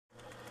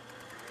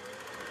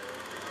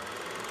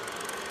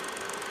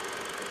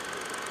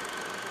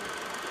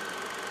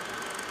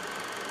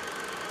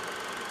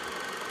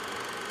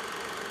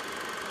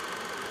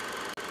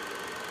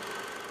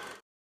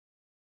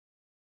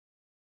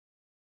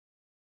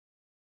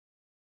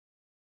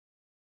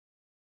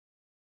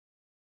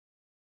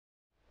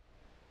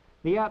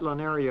The Atlin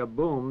area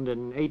boomed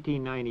in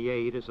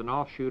 1898 as an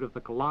offshoot of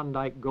the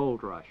Klondike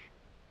Gold Rush.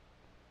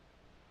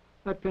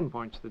 That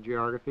pinpoints the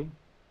geography.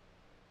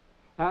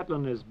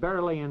 Atlin is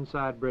barely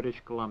inside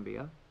British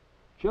Columbia,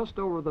 just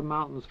over the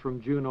mountains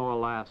from Juneau,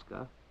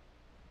 Alaska,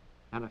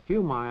 and a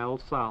few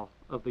miles south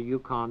of the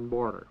Yukon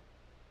border.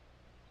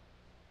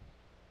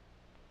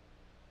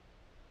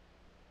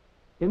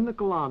 In the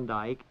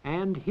Klondike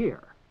and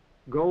here,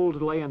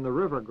 gold lay in the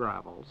river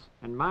gravels,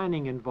 and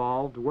mining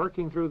involved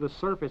working through the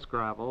surface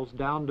gravels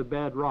down to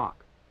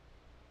bedrock,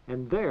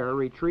 and there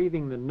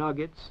retrieving the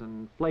nuggets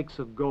and flakes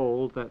of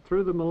gold that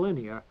through the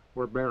millennia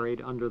were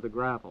buried under the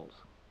gravels.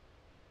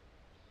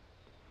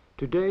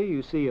 Today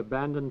you see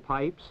abandoned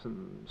pipes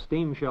and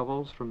steam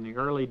shovels from the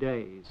early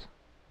days,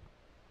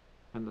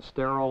 and the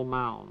sterile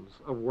mounds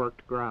of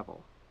worked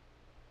gravel.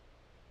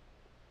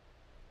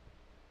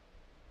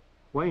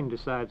 Wayne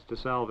decides to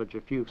salvage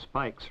a few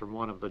spikes from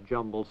one of the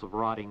jumbles of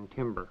rotting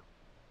timber.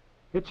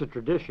 It's a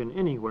tradition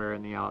anywhere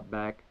in the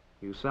outback.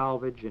 You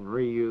salvage and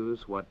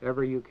reuse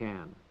whatever you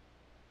can.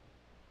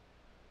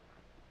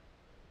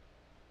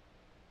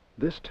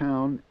 This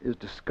town is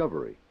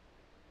Discovery.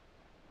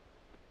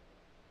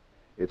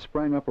 It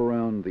sprang up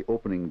around the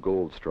opening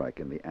gold strike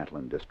in the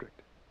Atlin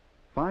district.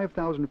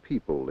 5,000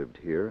 people lived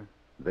here,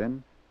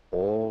 then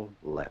all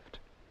left.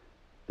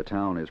 The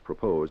town is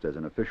proposed as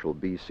an official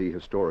BC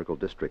historical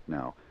district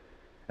now,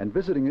 and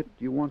visiting it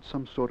you want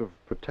some sort of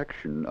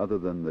protection other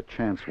than the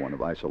chance one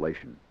of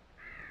isolation.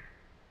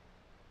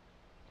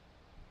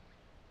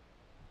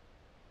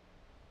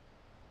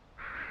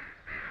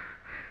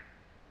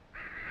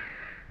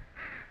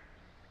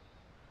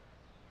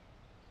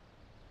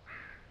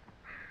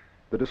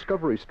 The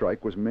Discovery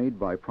strike was made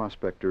by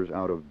prospectors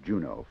out of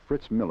Juneau,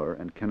 Fritz Miller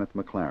and Kenneth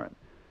McLaren.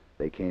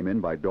 They came in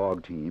by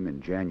dog team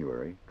in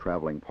January,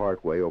 traveling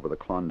partway over the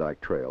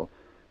Klondike Trail,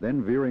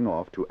 then veering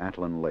off to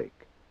Atlin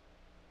Lake.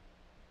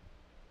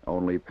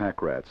 Only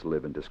pack rats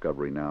live in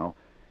Discovery now,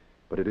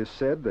 but it is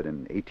said that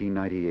in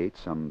 1898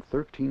 some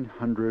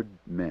 1,300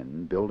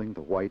 men building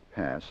the White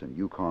Pass and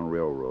Yukon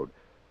Railroad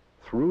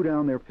threw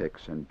down their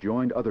picks and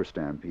joined other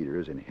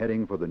stampeders in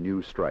heading for the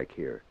new strike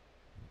here.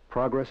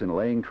 Progress in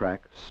laying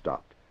track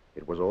stopped.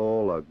 It was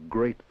all a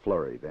great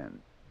flurry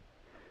then.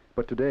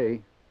 But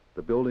today,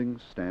 the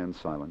buildings stand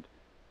silent,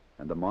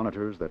 and the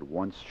monitors that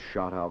once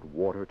shot out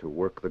water to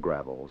work the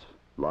gravels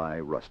lie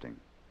rusting.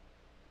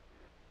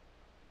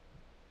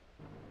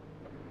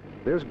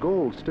 There's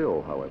gold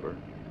still, however,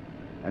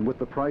 and with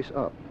the price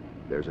up,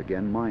 there's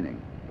again mining.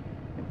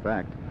 In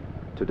fact,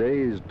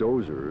 today's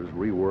dozers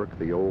rework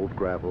the old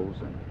gravels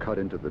and cut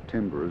into the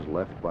timbers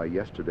left by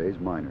yesterday's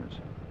miners.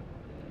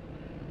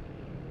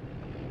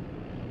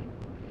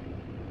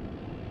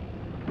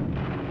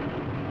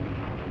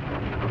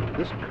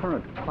 This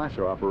current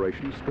placer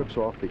operation strips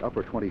off the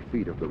upper 20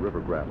 feet of the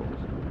river gravels,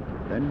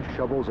 then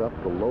shovels up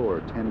the lower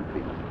 10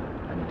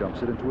 feet and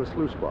dumps it into a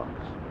sluice box.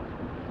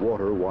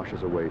 Water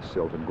washes away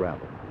silt and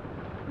gravel.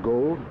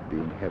 Gold,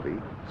 being heavy,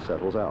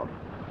 settles out.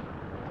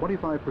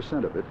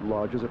 25% of it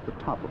lodges at the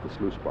top of the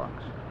sluice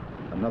box.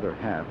 Another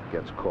half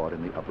gets caught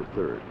in the upper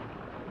third.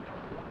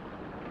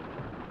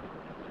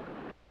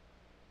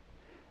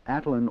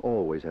 Atlin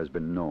always has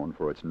been known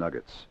for its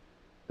nuggets.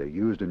 They're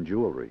used in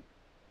jewelry.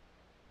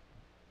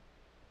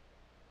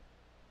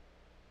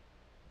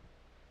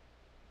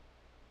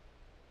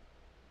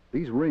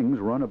 These rings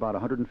run about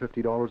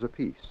 $150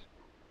 apiece.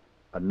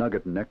 A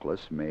nugget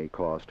necklace may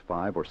cost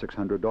 $500 or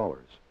 $600.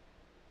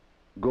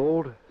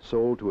 Gold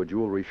sold to a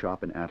jewelry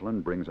shop in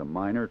Atlin brings a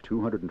miner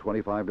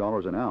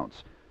 $225 an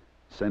ounce.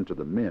 Sent to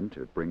the mint,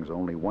 it brings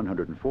only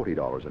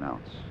 $140 an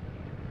ounce.